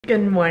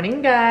Good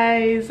morning,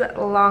 guys.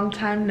 Long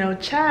time no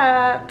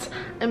chat.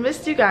 I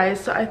missed you guys,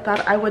 so I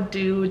thought I would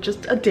do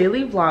just a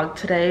daily vlog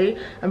today.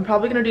 I'm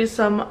probably gonna do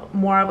some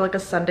more of like a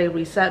Sunday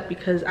reset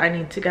because I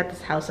need to get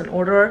this house in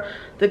order.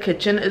 The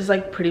kitchen is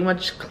like pretty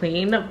much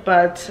clean,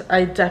 but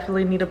I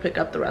definitely need to pick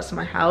up the rest of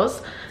my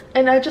house.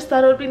 And I just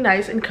thought it would be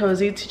nice and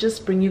cozy to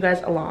just bring you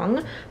guys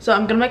along. So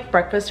I'm gonna make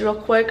breakfast real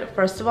quick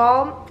first of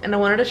all, and I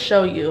wanted to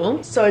show you.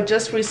 So I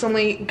just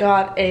recently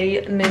got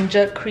a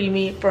Ninja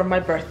Creamy for my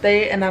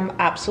birthday and I'm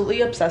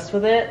absolutely obsessed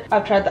with it.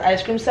 I've tried the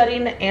ice cream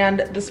setting and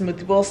the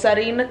smoothie bowl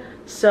setting.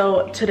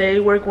 So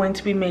today we're going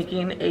to be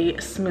making a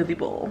smoothie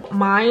bowl.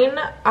 Mine,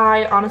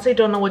 I honestly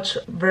don't know which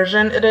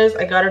version it is.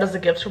 I got it as a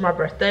gift for my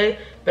birthday,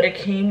 but it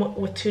came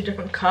with 2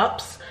 different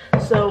cups.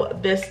 So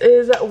this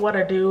is what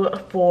I do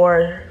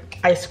for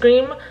ice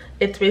cream.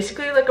 It's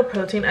basically like a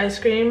protein ice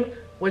cream,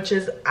 which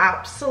is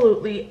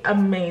absolutely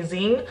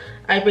amazing.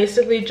 I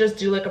basically just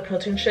do like a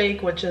protein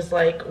shake, which is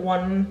like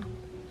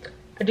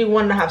I do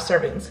 1.5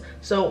 servings.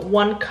 So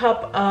 1.5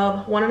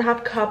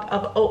 cup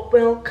of oat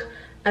milk,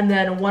 and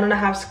then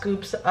 1.5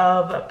 scoops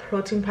of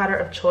protein powder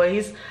of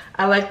choice.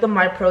 I like the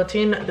My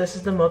Protein. This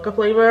is the mocha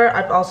flavor.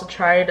 I've also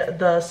tried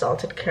the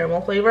salted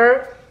caramel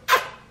flavor.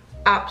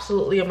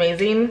 Absolutely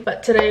amazing.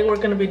 But today we're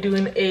gonna be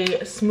doing a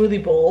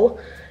smoothie bowl.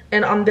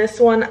 And on this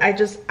one, I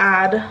just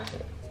add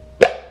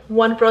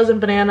 1 frozen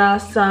banana,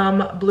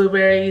 some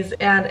blueberries,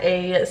 and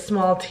a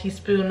small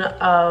teaspoon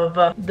of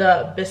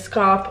the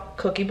Biscoff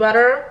cookie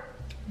butter.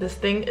 This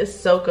thing is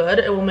so good.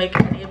 It will make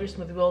any of your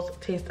smoothie bowls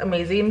taste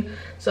amazing.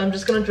 So I'm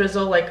just gonna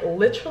drizzle like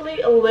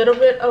literally a little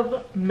bit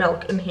of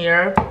milk in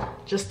here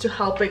just to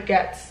help it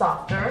get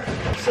softer.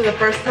 So the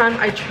first time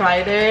I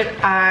tried it,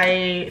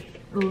 I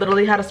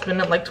literally had to spin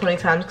it like 20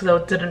 times because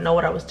I didn't know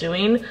what I was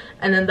doing.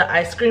 And then the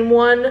ice cream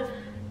one,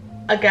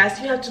 I guess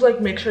you have to like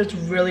make sure it's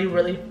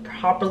really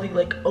properly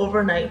like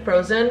overnight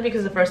frozen,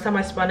 because the first time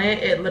I spun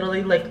it, it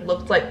literally like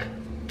looked like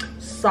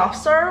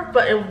soft serve,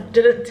 but it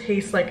didn't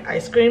taste like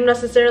ice cream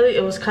necessarily.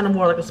 It was kind of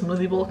more like a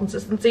smoothie bowl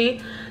consistency.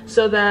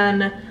 So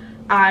then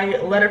I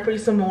let it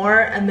freeze some more,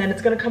 and then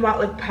it's gonna come out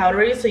like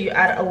powdery, so you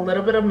add a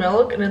little bit of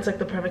milk and it's like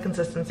the perfect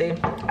consistency.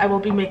 I will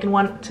be making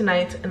one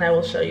tonight and I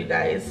will show you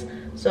guys.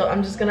 So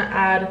I'm just gonna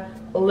add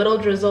a little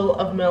drizzle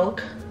of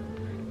milk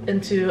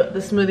into the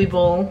smoothie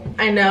bowl.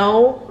 I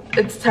know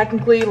it's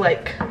technically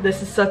like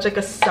this is such like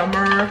a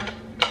summer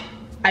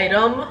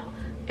item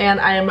and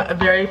I am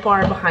very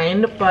far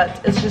behind,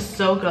 but it's just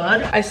so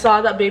good. I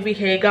saw that Baby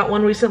Hay got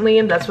one recently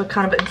and that's what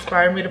kind of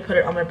inspired me to put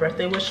it on my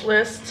birthday wish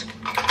list.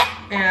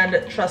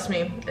 And trust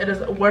me, it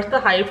is worth the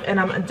hype, and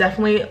I'm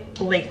definitely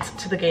late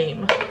to the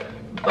game,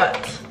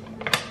 but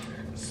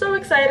so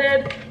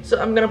excited.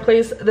 So I'm gonna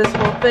place this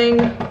whole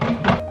thing .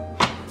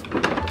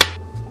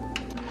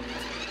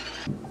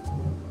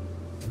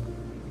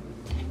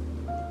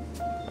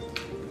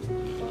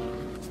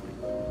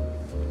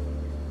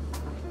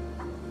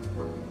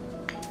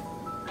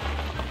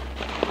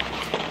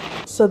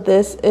 So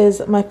this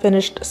is my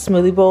finished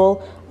smoothie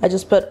bowl. I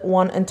just put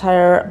 1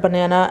 entire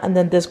banana and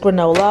then this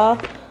granola.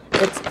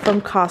 It's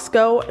from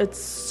Costco. It's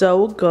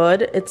so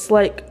good. It's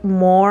like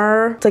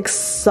it's like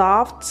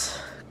soft,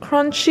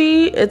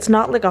 crunchy. It's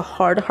not like a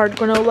hard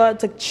granola.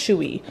 It's like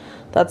chewy.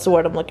 That's the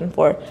word I'm looking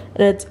for.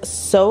 And it's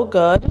so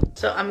good.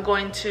 So I'm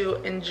going to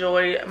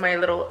enjoy my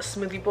little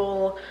smoothie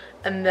bowl.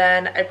 And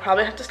then I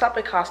probably have to stop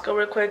by Costco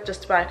real quick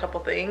just to buy a couple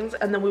things.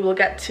 And then we will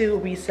get to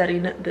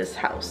resetting this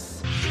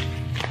house.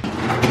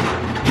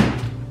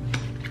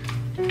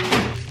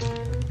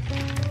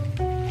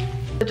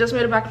 I just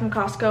made it back from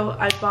Costco.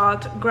 I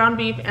bought ground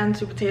beef and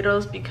sweet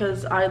potatoes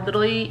because I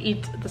literally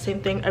eat the same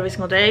thing every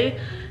single day,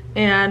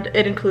 and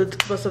it includes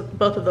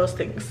both of those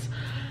things.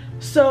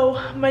 So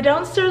my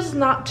downstairs is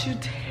not too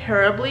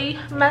terribly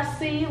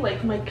messy.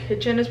 Like my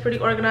kitchen is pretty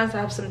organized. I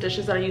have some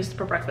dishes that I used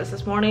for breakfast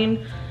this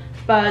morning,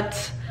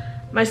 but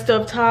my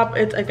stovetop,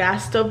 it's a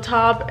gas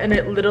stovetop and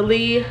it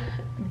literally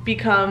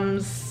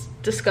becomes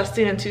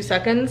disgusting in 2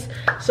 seconds.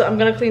 So I'm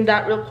gonna clean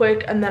that real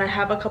quick, and then I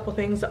have a couple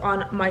things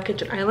on my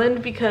kitchen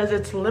island because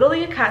it's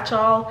literally a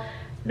catch-all.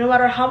 No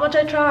matter how much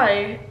I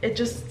try,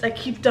 I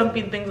keep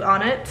dumping things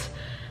on it.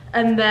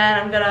 And then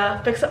I'm gonna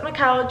fix up my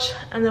couch,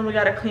 and then we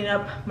gotta clean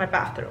up my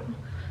bathroom.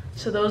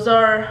 So those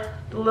are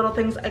the little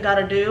things I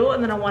gotta do,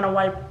 and then I wanna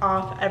wipe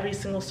off every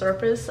single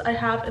surface I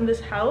have in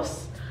this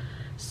house.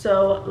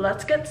 So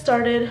let's get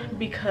started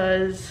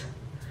because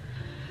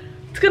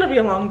it's gonna be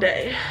a long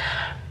day.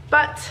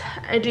 But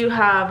I do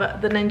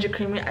have the Ninja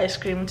Creamy ice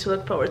cream to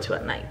look forward to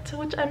at night,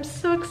 which I'm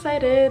so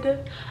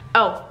excited.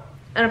 Oh,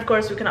 and of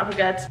course we cannot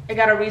forget, I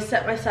gotta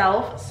reset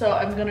myself. So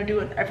I'm gonna do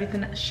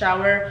everything: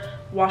 shower,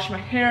 wash my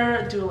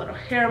hair, do a little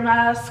hair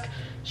mask,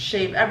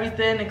 shave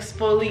everything,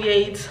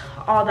 exfoliate,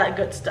 all that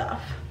good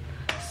stuff.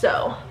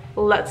 So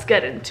let's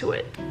get into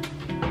it.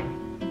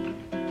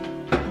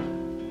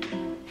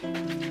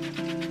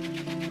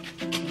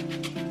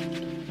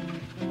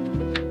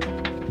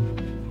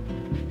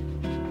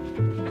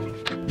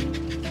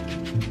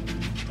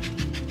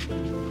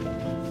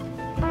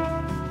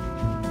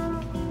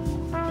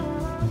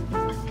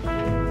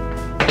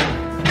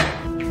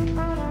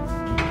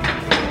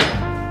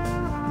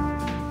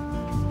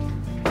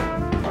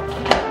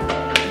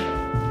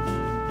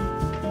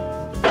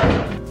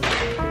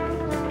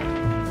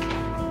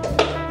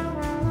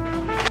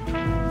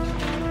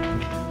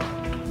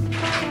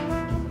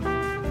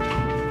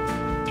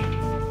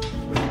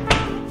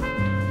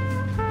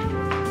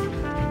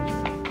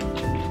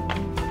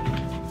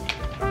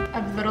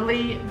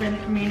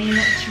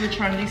 to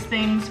return these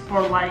things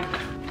for like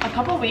a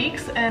couple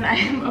weeks, and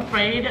I'm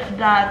afraid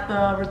that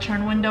the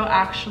return window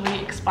actually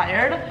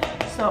expired.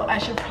 So I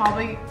should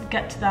probably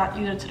get to that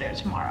either today or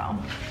tomorrow.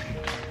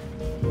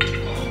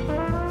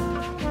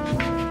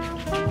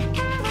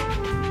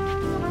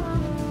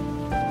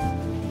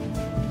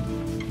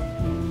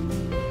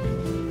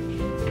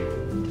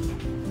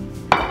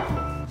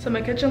 So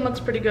my kitchen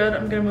looks pretty good.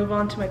 I'm gonna move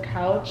on to my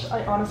couch.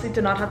 I honestly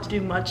did not have to do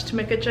much to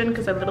my kitchen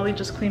because I literally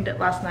just cleaned it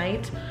last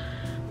night.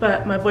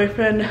 But my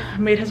boyfriend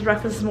made his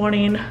breakfast this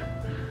morning.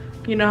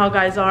 You know how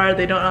guys are,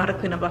 they don't know how to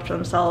clean up after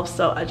themselves,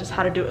 so I just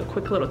had to do a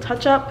quick little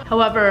touch up.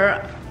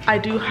 However, I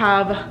do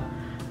have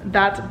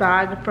that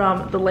bag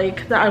from the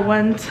lake that I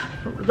went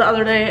the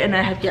other day and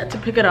I have yet to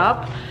pick it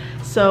up.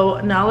 So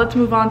now let's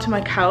move on to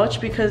my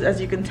couch because as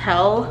you can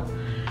tell,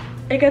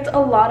 it gets a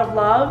lot of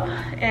love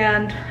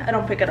and I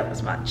don't pick it up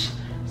as much.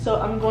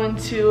 So I'm going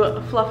to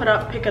fluff it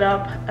up, pick it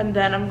up, and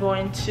then I'm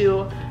going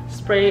to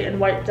spray and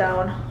wipe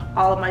down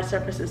all of my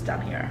surfaces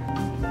down here.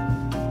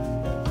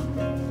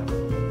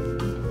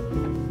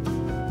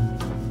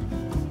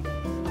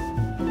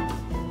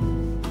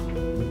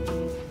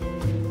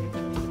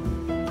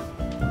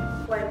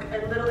 Like,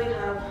 I literally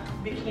have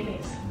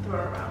bikinis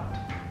thrown around.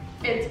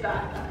 It's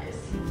bad, guys.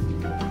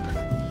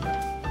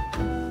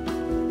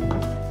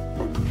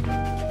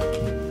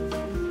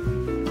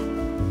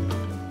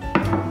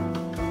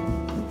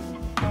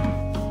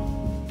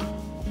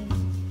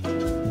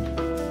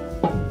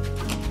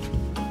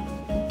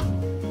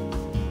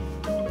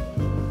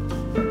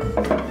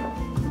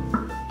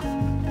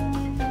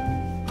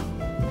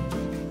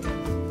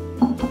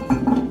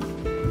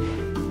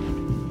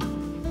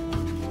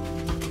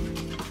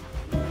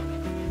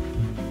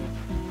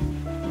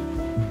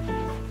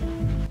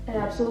 I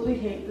absolutely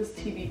hate this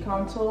TV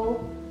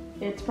console.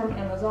 It's from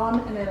Amazon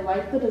and I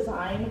like the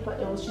design, but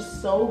it was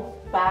just so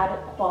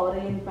bad quality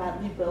and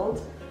badly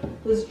built.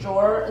 This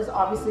drawer is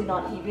obviously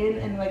not even,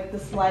 and like the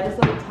slightest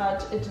little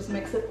touch, it just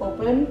makes it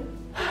open.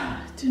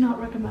 Do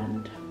not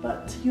recommend,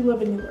 but you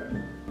live and you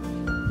learn.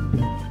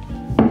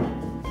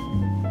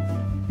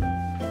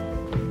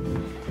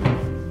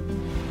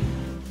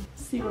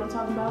 See what I'm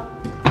talking about?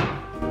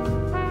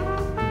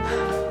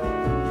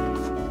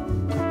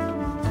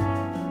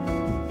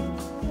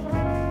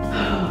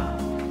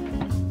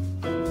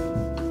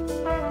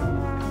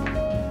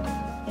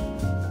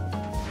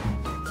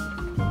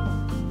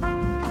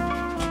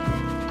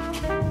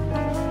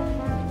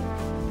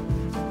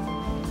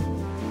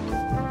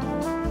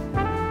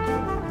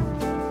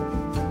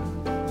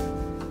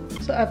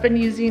 So I've been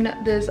using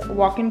this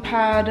walking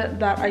pad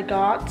that I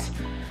got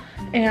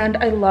and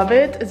I love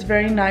it. It's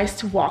very nice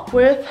to walk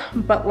with,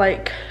 but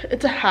like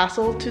it's a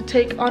hassle to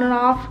take on and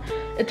off.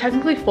 It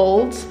technically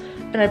folds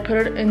and I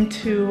put it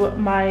into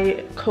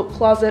my coat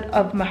closet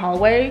of my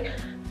hallway,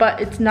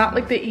 but it's not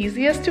like the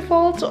easiest to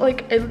fold. So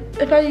like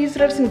if I use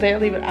it every single day, I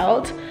leave it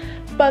out,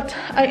 but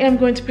I am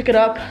going to pick it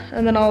up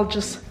and then I'll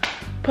just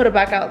put it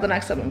back out the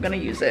next time I'm gonna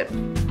use it.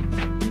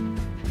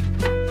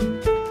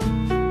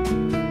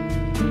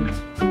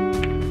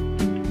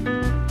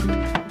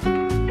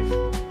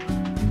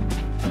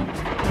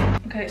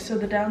 Okay, so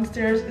the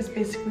downstairs is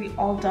basically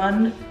all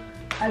done.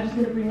 I just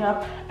need to bring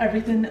up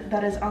everything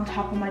that is on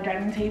top of my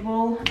dining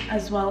table,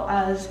 as well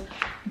as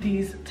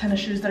these tennis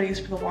shoes that I use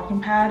for the walking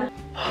pad.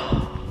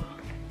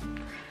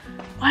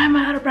 Why am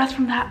I out of breath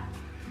from that?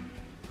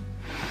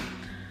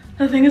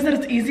 The thing is that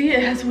it's easy,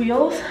 it has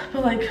wheels,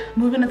 but like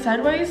moving it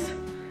sideways,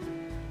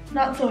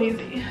 not so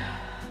easy.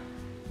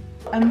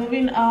 I'm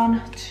moving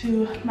on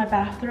to my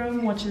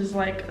bathroom, which is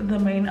like the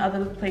main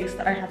other place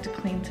that I have to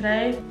clean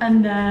today.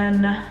 And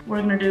then we're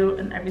gonna do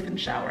an everything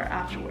shower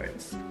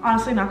afterwards.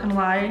 Honestly, not gonna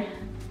lie,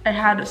 I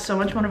had so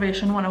much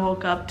motivation when I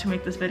woke up to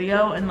make this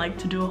video and like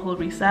to do a whole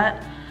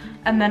reset.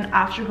 And then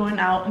after going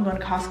out and going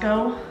to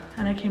Costco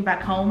and I came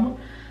back home,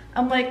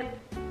 I'm like,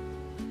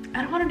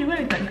 I don't wanna do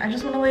anything. I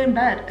just wanna lay in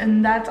bed.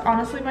 And that's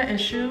honestly my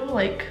issue,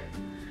 like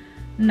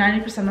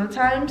 90% of the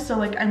time. So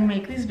like I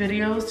make these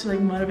videos to like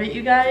motivate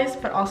you guys,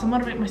 but also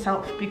motivate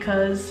myself,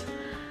 because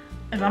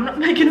if I'm not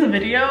making the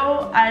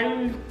video,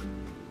 I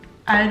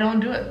don't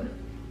do it.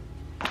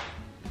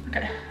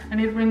 Okay, I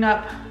need to bring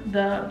up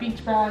the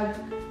beach bag,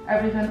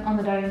 everything on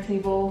the dining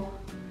table,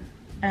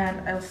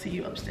 and I'll see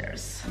you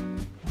upstairs.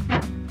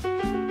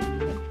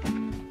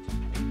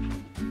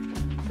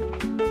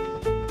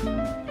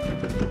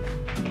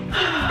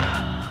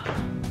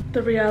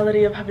 The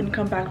reality of having to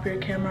come back for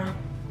your camera.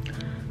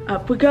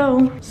 Up we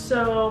go.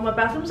 So my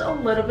bathroom's a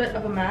little bit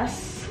of a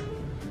mess.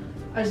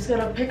 I just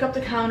gotta pick up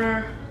the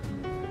counter,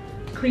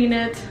 clean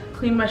it,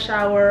 clean my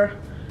shower,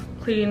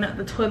 clean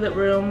the toilet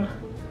room,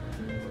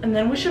 and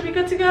then we should be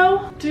good to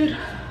go. Dude,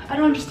 I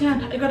don't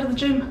understand. I go to the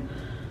gym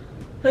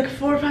like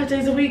 4 or 5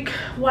 days a week.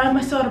 Why am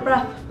I so out of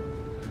breath?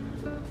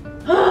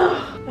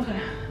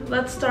 Okay,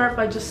 let's start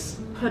by just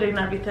putting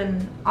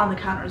everything on the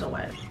counters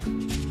away.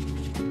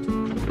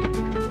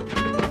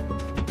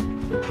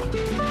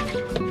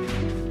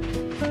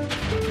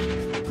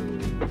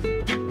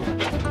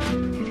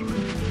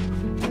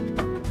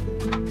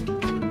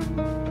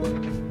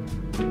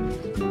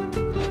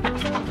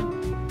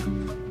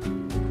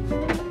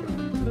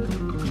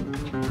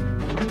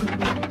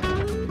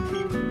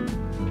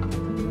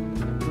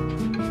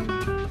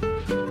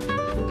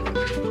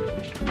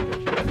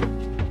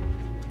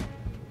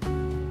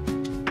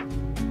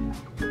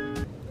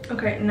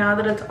 Okay, now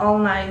that it's all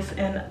nice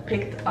and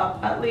picked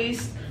up at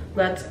least,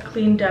 let's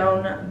clean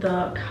down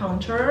the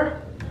counter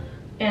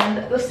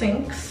and the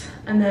sinks,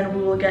 and then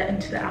we will get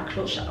into the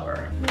actual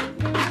shower.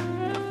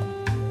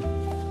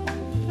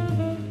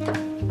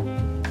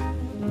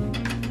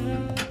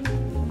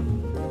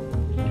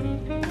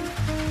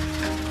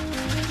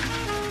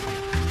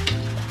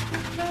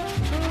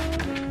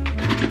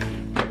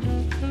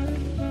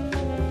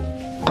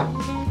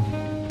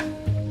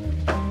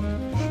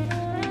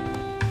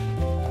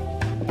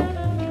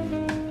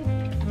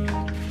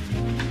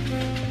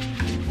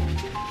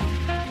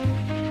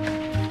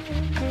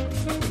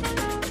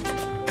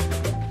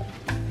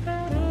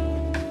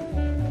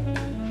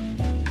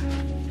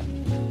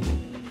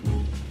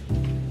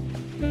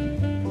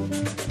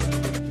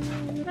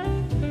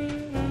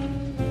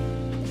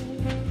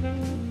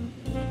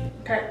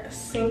 Okay,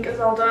 sink is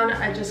all done.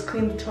 I just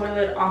cleaned the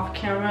toilet off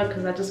camera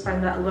because I just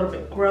find that a little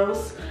bit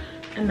gross.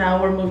 And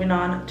now we're moving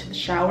on to the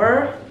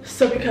shower.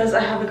 So because I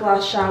have a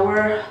glass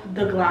shower,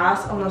 the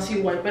glass, unless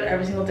you wipe it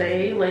every single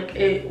day, like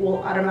it will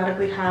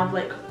automatically have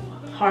like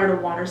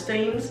hard water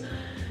stains.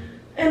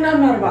 And I'm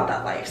not about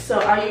that life. So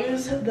I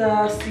use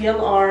the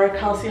CLR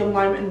calcium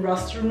lime and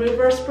rust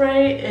remover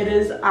spray. It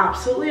is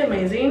absolutely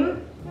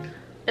amazing.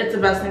 It's the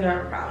best thing I've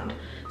ever found.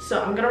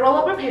 So I'm gonna roll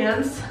up my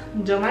pants.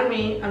 Don't mind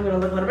me, I'm gonna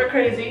look a little bit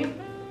crazy.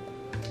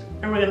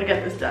 And we're gonna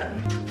get this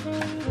done.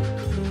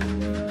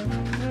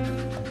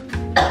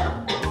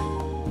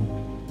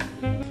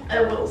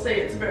 I will say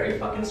it's very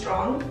fucking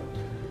strong.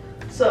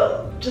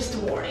 So just a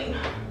warning.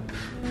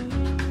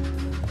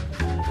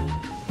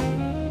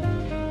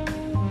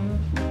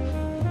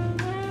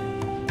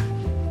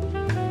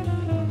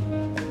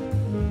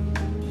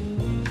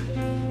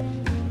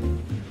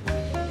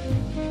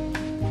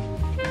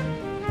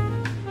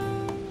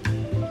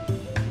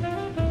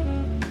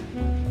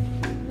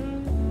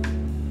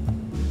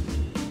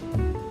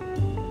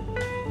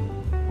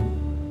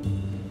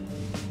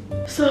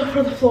 So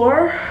for the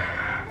floor,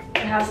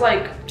 it has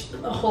like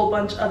a whole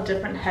bunch of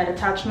different head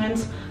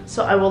attachments.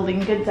 So I will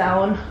link it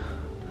down.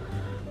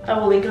 I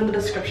will link it in the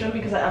description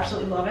because I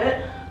absolutely love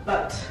it.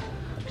 But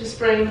just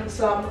spraying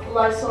some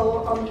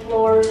Lysol on the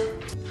floor.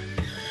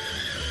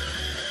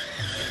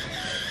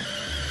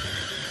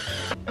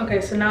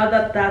 Okay, so now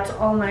that that's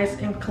all nice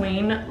and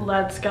clean,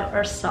 let's get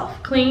ourselves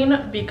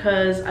clean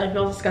because I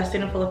feel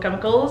disgusting and full of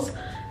chemicals.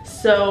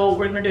 So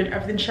we're gonna do an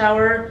everything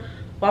shower,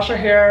 wash our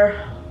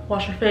hair,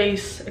 wash our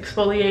face,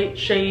 exfoliate,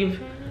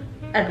 shave,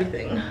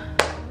 everything.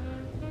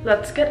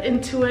 Let's get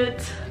into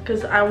it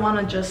because I want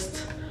to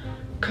just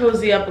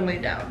cozy up and lay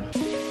down.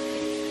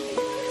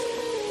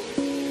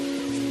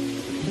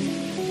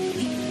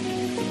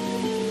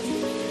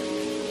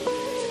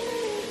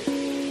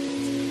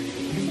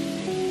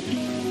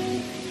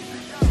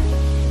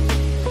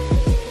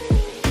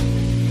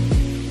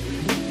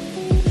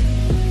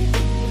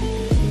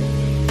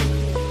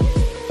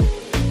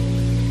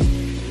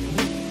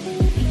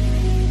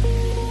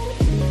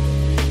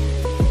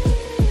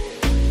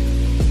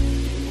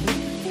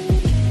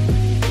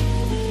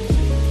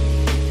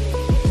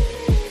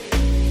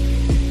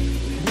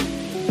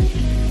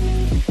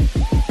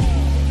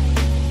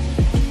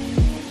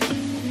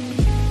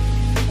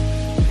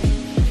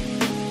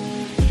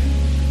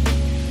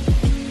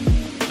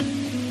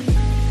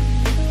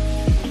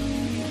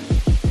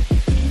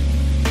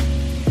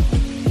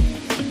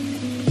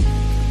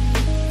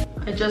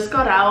 Just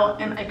got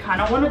out and I kind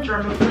of want to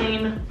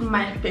dermaplane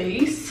my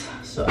face,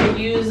 so I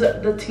use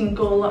the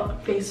Tinkle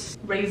face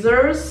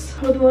razors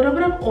with a little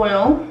bit of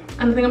oil,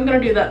 and I think I'm gonna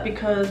do that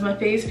because my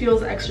face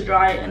feels extra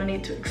dry and I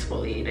need to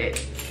exfoliate it.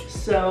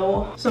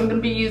 So I'm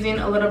gonna be using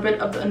a little bit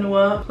of the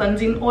Anua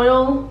cleansing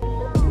oil.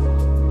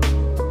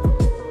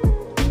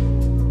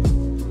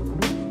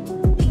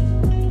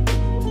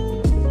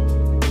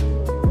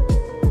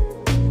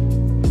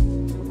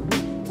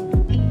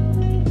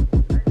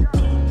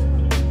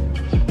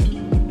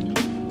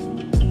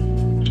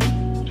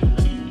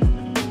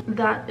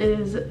 That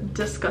is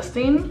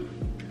disgusting.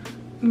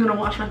 I'm gonna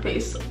wash my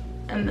face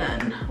and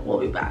then we'll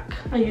be back.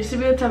 I used to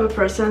be the type of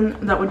person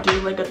that would do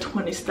like a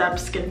 20-step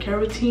skincare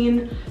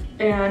routine,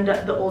 and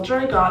the older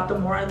I got, the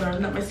more I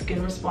learned that my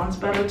skin responds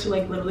better to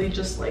like literally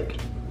just like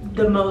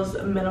the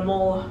most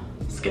minimal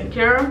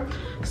skincare.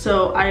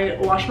 So I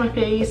wash my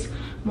face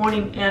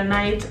morning and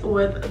night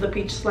with the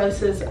Peach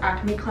Slices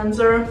acne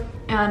cleanser,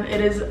 and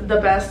it is the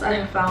best I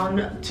have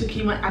found to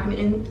keep my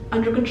acne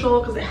under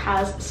control because it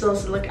has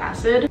salicylic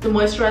acid. The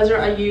moisturizer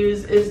I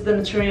use is the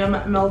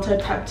Naturium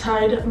Melted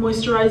Peptide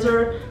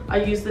Moisturizer.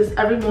 I use this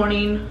every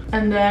morning,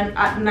 and then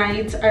at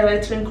night I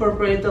like to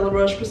incorporate the La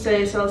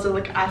Roche-Posay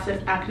Salicylic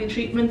Acid Acne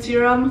Treatment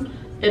Serum.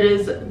 It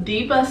is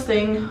the best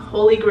thing,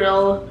 holy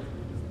grail,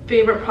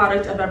 favorite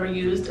product I've ever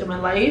used in my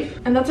life,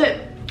 and that's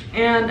it.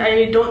 And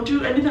I don't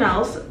do anything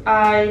else.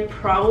 I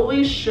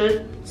probably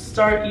should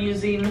start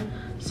using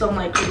some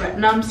like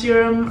retinum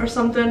serum or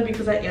something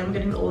because I am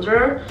getting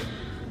older,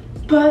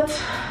 but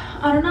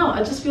I don't know,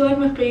 I just feel like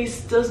my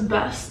face does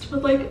best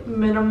with like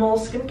minimal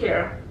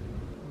skincare.